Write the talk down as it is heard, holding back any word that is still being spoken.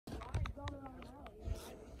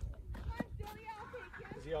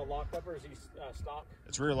he all locked up or is he stock?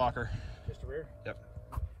 It's rear locker. Just a rear? Yep.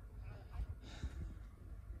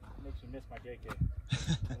 Makes me miss my JK.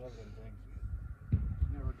 I love them things.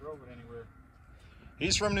 Never drove it anywhere.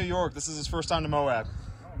 He's from New York. This is his first time to Moab.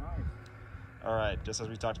 Oh, nice. All right, just as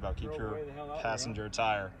we talked about, keep your passenger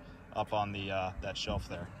tire up on the that shelf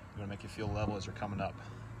there. You want to make you feel level as you're coming up.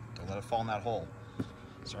 Don't let it fall in that hole.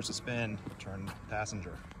 Starts to spin, turn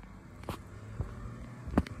passenger.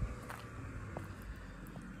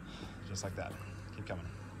 Just like that. Keep coming.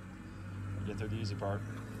 Get through the easy part.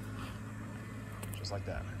 Just like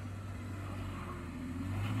that.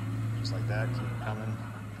 Just like that. Keep coming.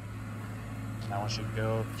 Now I want you to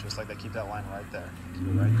go just like that. Keep that line right there. Keep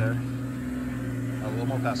it right there. A little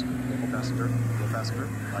more passenger. A little more passenger. A little passenger.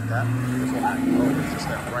 Like that. This will act. Oh, it's just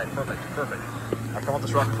there. Right. Perfect. Perfect. Now come up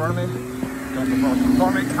this rock in front of me. Come up the rock in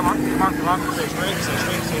front of me. Come on. Come on. Come on. Stay straight. Stay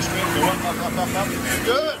straight. Stay straight. Go up. Up. Up. Up. Up.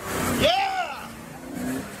 Good. Yeah.